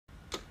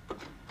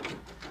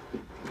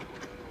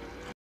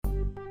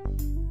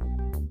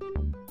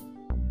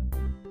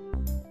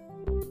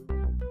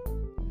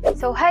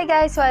So hi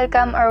guys,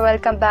 welcome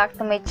back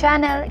to my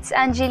channel. It's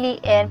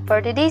Angeli, and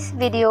for today's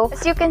video,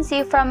 as you can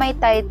see from my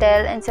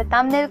title and sa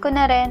thumbnail ko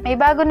na rin, may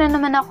bago na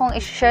naman akong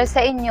i-share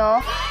sa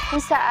inyo kung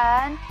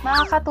saan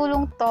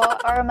makakatulong to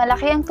or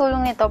malaki ang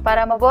tulong nito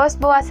para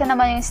mabawas-bawasan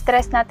naman yung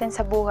stress natin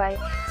sa buhay.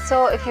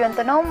 So if you want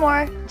to know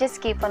more, just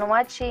keep on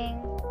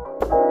watching.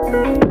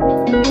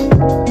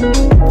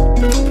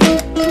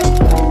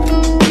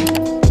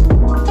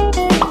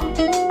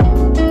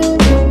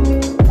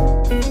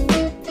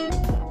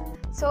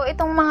 So,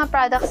 itong mga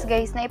products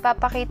guys na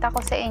ipapakita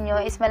ko sa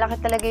inyo is malaki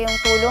talaga yung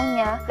tulong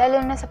niya.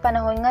 Lalo na sa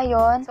panahon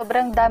ngayon,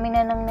 sobrang dami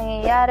na nang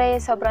nangyayari,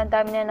 sobrang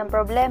dami na ng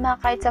problema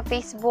kahit sa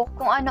Facebook.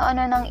 Kung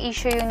ano-ano ng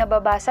issue yung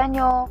nababasa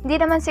nyo.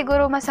 Hindi naman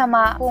siguro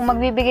masama kung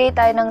magbibigay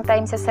tayo ng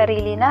time sa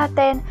sarili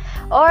natin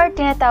or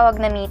tinatawag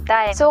na me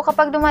time. So,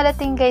 kapag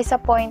dumalating guys sa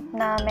point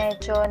na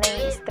medyo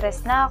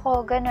nai-stress na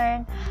ako,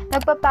 ganun,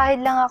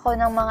 nagpapahid lang ako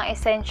ng mga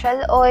essential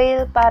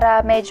oil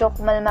para medyo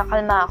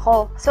kumalma-kalma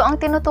ako. So, ang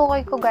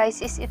tinutukoy ko guys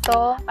is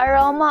ito,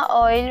 Aroma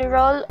Oil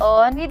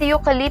Roll-On with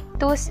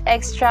Eucalyptus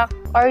Extract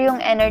or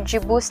yung energy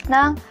boost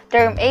ng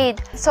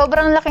Dermaid.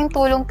 Sobrang laking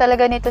tulong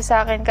talaga nito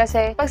sa akin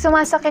kasi pag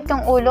sumasakit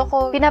yung ulo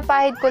ko,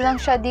 pinapahid ko lang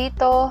siya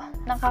dito,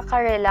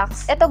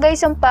 nakaka-relax. Ito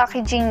guys yung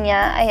packaging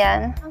niya,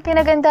 ayan. Ang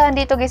kinagandahan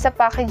dito guys sa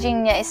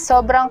packaging niya is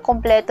sobrang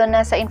kompleto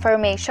na sa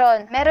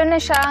information. Meron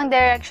na siyang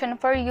direction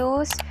for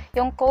use,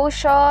 yung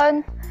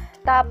caution,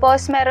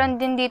 tapos, meron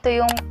din dito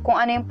yung kung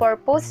ano yung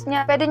purpose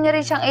niya. Pwede nyo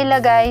rin siyang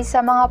ilagay sa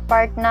mga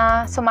part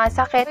na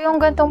sumasakit. So, yung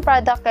gantong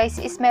product guys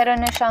is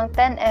meron na siyang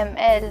 10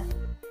 ml.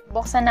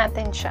 Buksan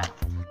natin siya.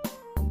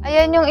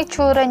 Ayan yung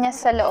itsura niya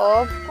sa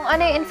loob. Kung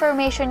ano yung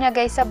information niya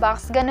guys sa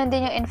box, ganun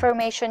din yung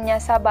information niya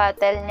sa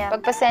bottle niya.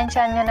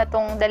 Pagpasensyahan nyo na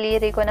tong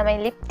daliri ko na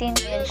may lip tint.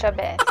 Ayan siya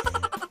best.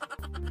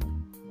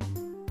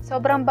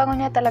 Sobrang bango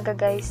niya talaga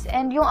guys.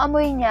 And yung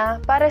amoy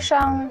niya, para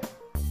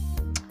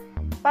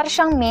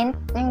siyang mint,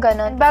 yung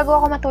ganun. Bago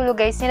ako matulog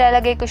guys,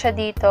 nilalagay ko siya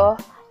dito.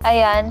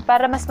 Ayan,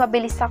 para mas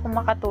mabilis ako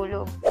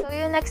makatulog. So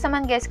yung next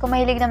naman guys, kung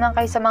mahilig naman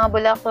kayo sa mga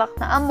bulaklak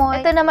na amoy,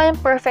 ito naman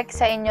yung perfect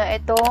sa inyo,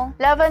 itong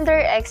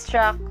Lavender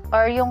Extract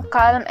or yung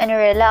Calm and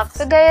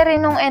Relax. So gaya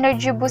rin ng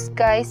energy boost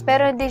guys,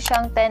 pero din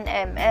siyang 10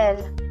 ml.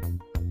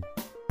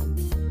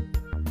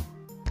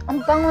 Ang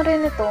bango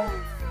rin ito.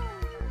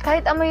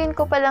 Kahit amuyin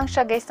ko pa lang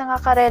siya guys,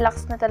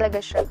 nakaka-relax na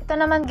talaga siya. Ito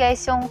naman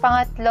guys, yung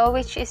pangatlo,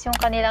 which is yung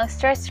kanilang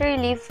stress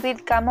relief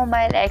with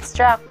chamomile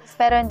extract.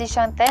 Meron din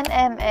siyang 10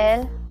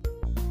 ml.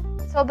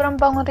 Sobrang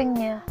bango rin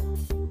niya.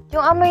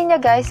 Yung amoy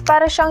niya guys,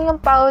 para siyang yung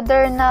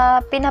powder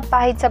na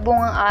pinapahid sa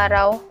bungang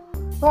araw.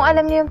 Kung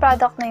alam niyo yung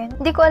product na yun,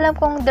 hindi ko alam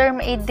kung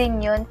Dermaid din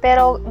yun,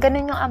 pero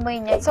ganun yung amoy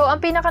niya. So,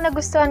 ang pinaka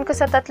nagustuhan ko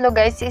sa tatlo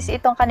guys is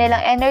itong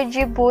kanilang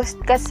energy boost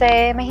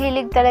kasi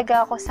mahilig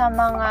talaga ako sa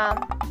mga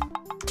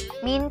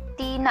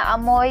minty na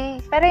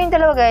amoy. Pero yung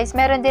dalawa guys,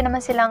 meron din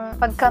naman silang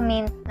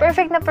pagka-mint.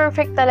 Perfect na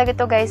perfect talaga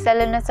to guys,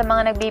 lalo na sa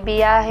mga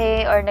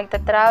nagbibiyahe or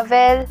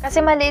nagta-travel. Kasi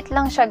maliit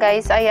lang siya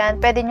guys. Ayan,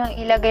 pwede nyo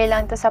ilagay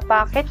lang to sa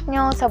pocket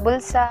nyo, sa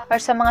bulsa, or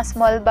sa mga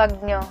small bag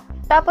nyo.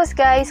 Tapos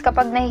guys,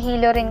 kapag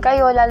nahihilo rin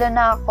kayo, lalo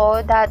na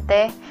ako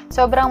dati,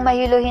 sobrang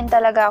mahiluhin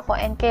talaga ako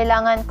and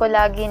kailangan ko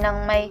lagi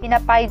ng may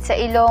pinapahid sa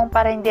ilong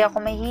para hindi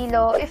ako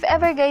mahilo. If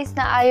ever guys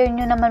na ayaw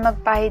nyo naman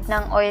magpahid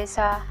ng oil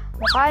sa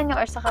mukha nyo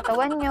or sa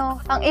katawan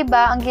nyo. Ang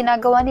iba, ang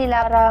ginagawa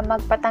nila para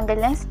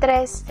magpatanggal ng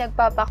stress,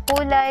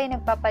 nagpapakulay,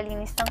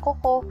 nagpapalinis ng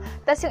kuko.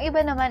 Tapos yung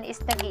iba naman is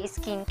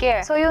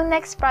nag-i-skincare. So yung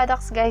next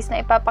products guys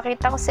na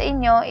ipapakita ko sa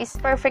inyo is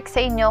perfect sa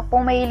inyo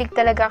kung mahilig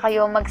talaga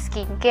kayo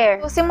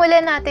mag-skincare. So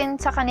simulan natin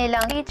sa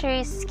kanilang Tea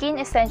Tree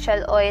Skin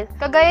Essential Oil.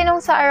 Kagaya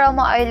nung sa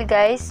Aroma Oil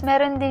guys,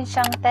 meron din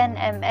siyang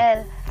 10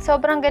 ml.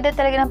 Sobrang ganda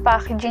talaga ng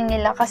packaging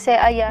nila kasi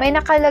ayan, may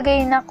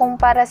nakalagay na kung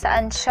para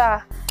saan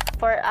siya.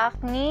 For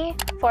acne,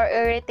 for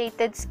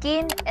irritated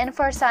skin, and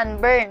for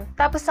sunburn.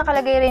 Tapos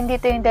nakalagay rin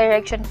dito yung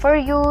direction for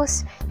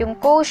use, yung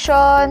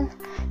caution,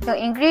 yung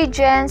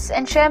ingredients,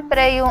 and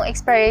syempre yung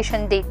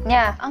expiration date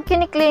niya. Ang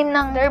kiniklaim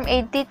ng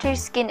Dermaid Tea Tree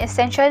Skin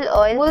Essential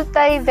Oil,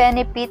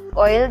 multi-benefit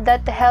oil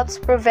that helps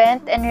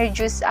prevent and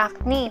reduce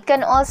acne. It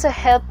can also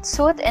help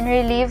soothe and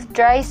relieve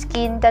dry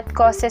skin that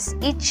causes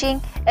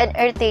itching and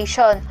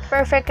irritation.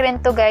 Perfect rin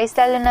to guys,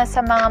 lalo na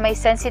sa mga may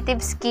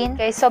sensitive skin.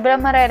 Guys,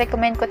 sobrang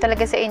marirecommend ko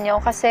talaga sa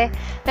inyo kasi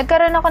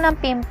nagkaroon ako ng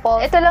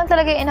pimple. Ito lang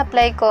talaga yung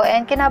in-apply ko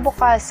and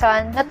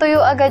kinabukasan, natuyo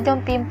agad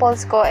yung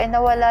pimples ko and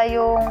nawala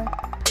yung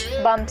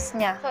bumps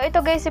niya. So,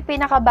 ito guys yung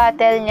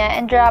pinaka-bottle niya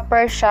and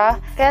dropper siya.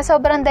 Kaya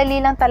sobrang dali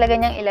lang talaga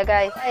niyang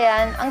ilagay.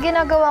 Ayan, ang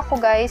ginagawa ko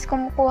guys,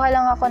 kumukuha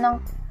lang ako ng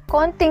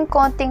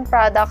konting-konting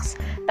products.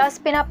 Tapos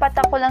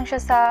pinapatak ko lang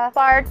siya sa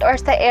part or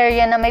sa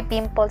area na may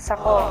pimples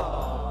ako.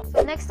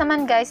 So, next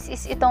naman guys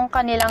is itong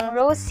kanilang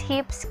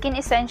Rosehip Skin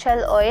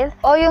Essential Oil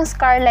o yung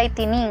Scar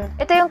Lightening.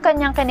 Ito yung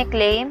kanyang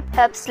kiniklaim,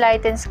 helps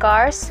lighten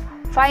scars,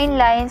 fine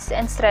lines,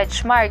 and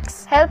stretch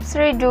marks. Helps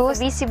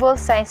reduce visible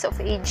signs of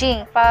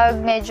aging.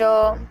 Pag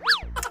medyo,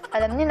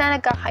 alam niyo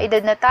na,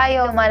 nagkakaedad na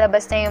tayo,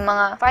 lumalabas na yung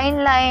mga fine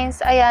lines,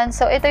 ayan.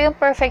 So, ito yung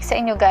perfect sa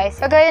inyo guys.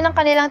 Kagaya ng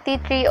kanilang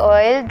tea tree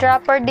oil,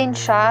 dropper din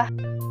siya.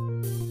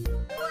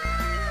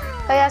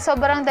 Kaya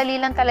sobrang dali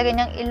lang talaga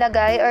niyang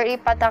ilagay or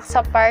ipatak sa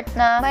part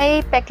na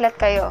may peklat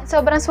kayo.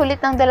 Sobrang sulit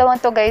ng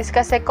dalawang to guys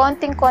kasi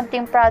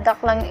konting-konting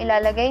product lang yung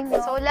ilalagay niyo.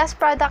 So last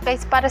product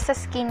guys para sa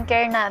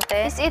skincare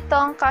natin is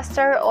itong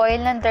castor oil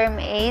ng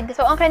Dermaid.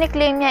 So ang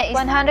kiniklaim niya is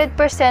 100%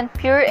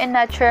 pure and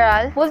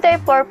natural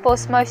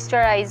multi-purpose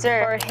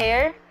moisturizer for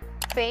hair,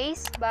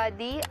 face,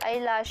 body,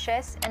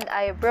 eyelashes, and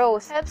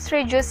eyebrows. Helps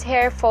reduce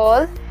hair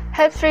fall,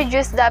 helps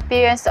reduce the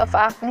appearance of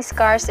acne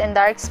scars and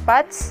dark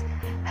spots,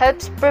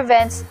 helps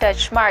prevent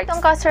stretch marks. Itong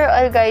castor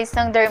oil guys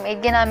ng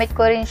Dermaid, ginamit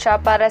ko rin siya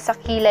para sa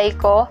kilay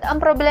ko. Ang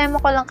problema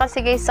ko lang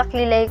kasi guys sa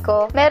kilay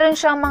ko, meron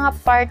siyang mga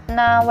part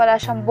na wala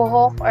siyang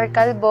buhok or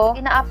kalbo.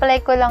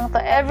 Ina-apply ko lang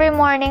to every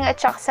morning at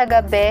saka sa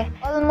gabi.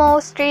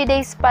 Almost 3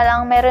 days pa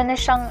lang, meron na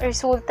siyang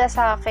resulta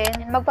sa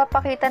akin.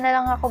 Magpapakita na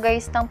lang ako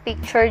guys ng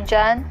picture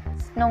dyan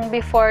nung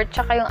before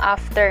tsaka yung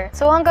after.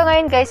 So hanggang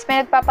ngayon guys, may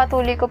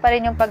nagpapatuloy ko pa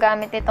rin yung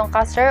paggamit nitong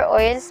castor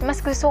oils.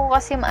 Mas gusto ko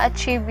kasi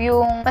ma-achieve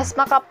yung mas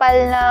makapal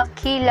na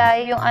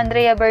kilay, yung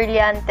Andrea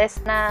Berliantes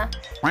na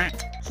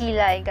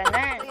kilay, ganun.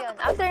 So, yun.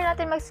 After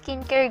natin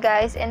mag-skincare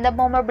guys, and the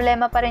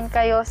problema pa rin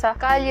kayo sa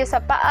kalyo,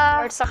 sa paa,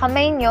 or sa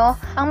kamay nyo,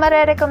 ang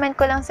marerecommend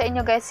ko lang sa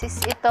inyo guys is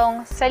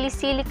itong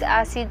salicylic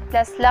acid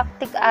plus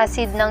lactic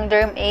acid ng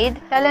Dermaid.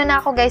 Lalo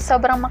na ako guys,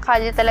 sobrang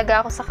makalyo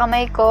talaga ako sa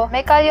kamay ko.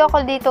 May kalyo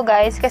ako dito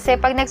guys, kasi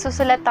pag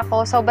nagsusulat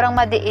ako, sobrang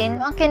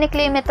madiin. Ang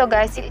kiniklaim nito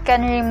guys, it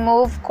can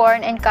remove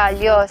corn and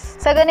kalyos.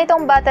 Sa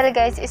ganitong bottle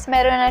guys, is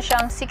meron na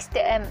siyang 60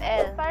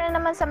 ml. Para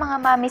naman sa mga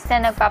mamis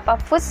na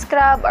nagpapa-foot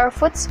scrub or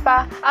foot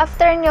spa,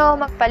 after nyo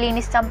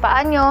magpalinis ng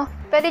paa nyo,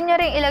 pwede nyo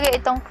rin ilagay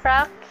itong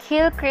crack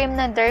heel cream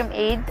ng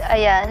Dermaid.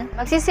 Ayan.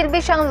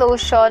 Magsisilbi siyang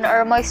lotion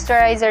or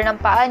moisturizer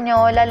ng paa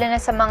nyo, lalo na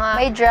sa mga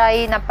may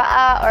dry na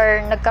paa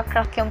or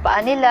nagka-crack yung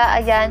paa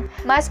nila. Ayan.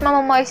 Mas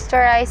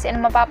mamomoisturize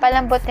and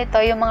mapapalambot nito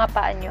yung mga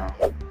paa nyo.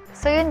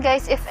 So yun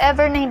guys, if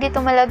ever na hindi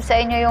tumalab sa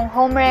inyo yung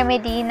home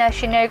remedy na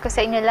shinare ko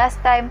sa inyo last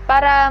time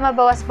para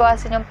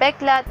mabawas-bawasan yung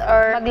peklat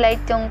or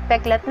mag-light yung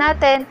peklat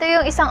natin, ito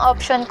yung isang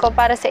option ko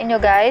para sa inyo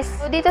guys.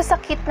 So dito sa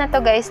kit na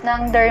to guys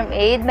ng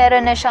Dermaid,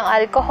 meron na siyang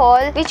alcohol,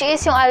 which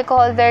is yung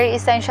alcohol very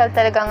essential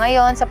talaga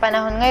ngayon sa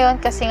panahon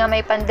ngayon kasi nga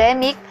may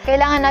pandemic.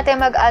 Kailangan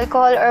natin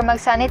mag-alcohol or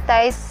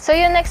mag-sanitize. So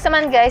yun next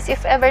naman guys,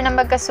 if ever na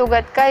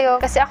magkasugat kayo,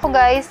 kasi ako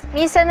guys,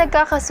 minsan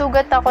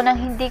nagkakasugat ako nang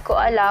hindi ko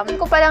alam.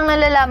 Hindi ko palang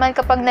nalalaman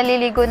kapag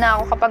naliligo na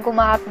ako kapag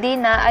humahapdi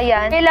na.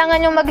 Ayan, kailangan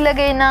nyo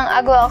maglagay ng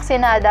agua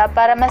oxinada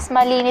para mas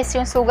malinis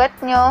yung sugat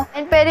nyo.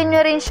 And pwede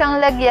nyo rin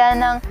siyang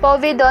lagyan ng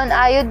povidone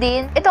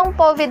iodine. Itong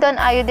povidone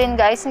iodine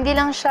guys, hindi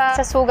lang siya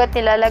sa sugat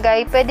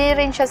nilalagay. Pwede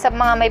rin siya sa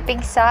mga may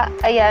pigsa.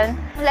 Ayan.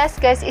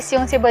 Last guys is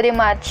yung Cibo de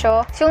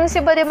Macho. Yung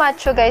Cibo de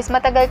Macho guys,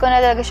 matagal ko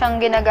na talaga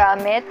siyang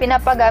ginagamit.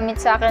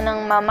 Pinapagamit sa akin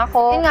ng mama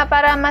ko. Yun nga,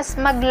 para mas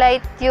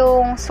mag-light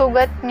yung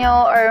sugat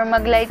nyo or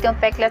mag-light yung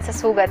peklat sa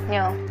sugat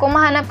nyo. Kung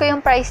mahanap ko yung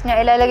price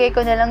niya, ilalagay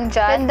ko na lang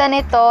dyan. Ganda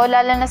nito,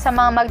 lalo na sa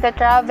mga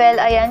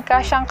magta-travel. Ayan,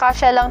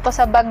 kasyang-kasya lang to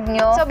sa bag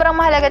nyo. Sobrang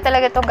mahalaga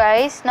talaga to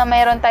guys, na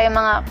mayroon tayong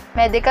mga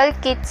medical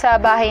kit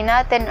sa bahay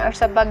natin or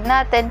sa bag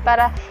natin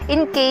para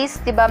in case,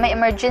 di ba, may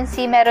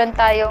emergency, meron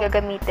tayo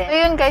gagamitin. So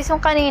yun guys,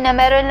 yung kanina,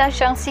 meron lang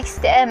siyang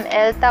 60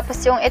 ml, tapos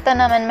yung ito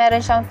naman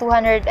meron siyang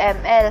 200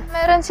 ml.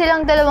 Meron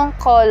silang dalawang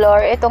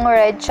color, itong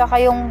red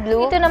tsaka yung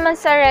blue. Ito naman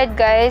sa red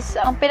guys,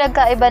 ang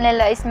pinagkaiba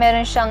nila is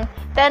meron siyang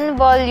 10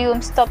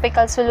 volumes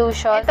topical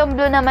solution. Itong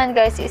blue naman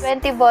guys is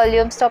 20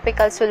 volumes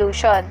topical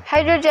solution.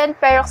 Hydrogen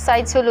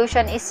peroxide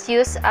solution is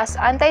used as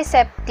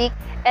antiseptic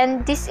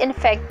and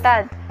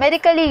disinfectant,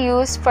 medically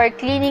used for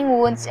cleaning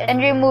wounds and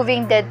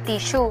removing dead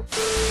tissue.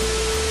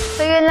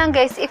 So yun lang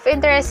guys, if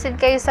interested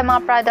kayo sa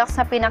mga products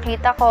na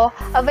pinakita ko,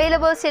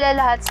 available sila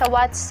lahat sa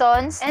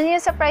Watsons. And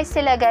yun sa price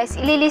nila guys,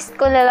 ililist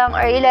ko na lang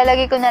or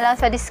ilalagay ko na lang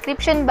sa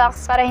description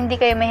box para hindi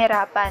kayo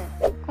mahirapan.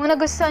 Kung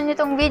nagustuhan nyo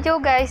tong video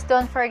guys,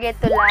 don't forget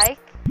to like,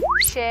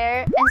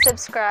 share, and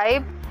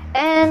subscribe.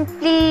 And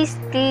please,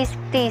 please,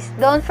 please,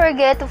 don't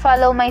forget to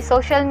follow my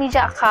social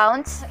media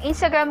accounts,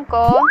 Instagram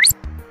ko,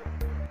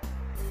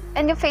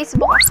 and yung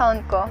Facebook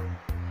account ko.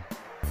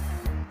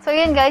 So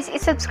yun guys,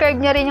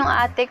 i-subscribe nyo rin yung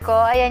ate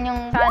ko. Ayan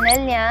yung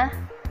channel niya.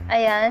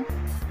 Ayan.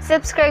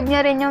 Subscribe nyo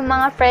rin yung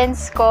mga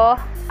friends ko.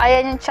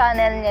 Ayan yung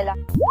channel nila.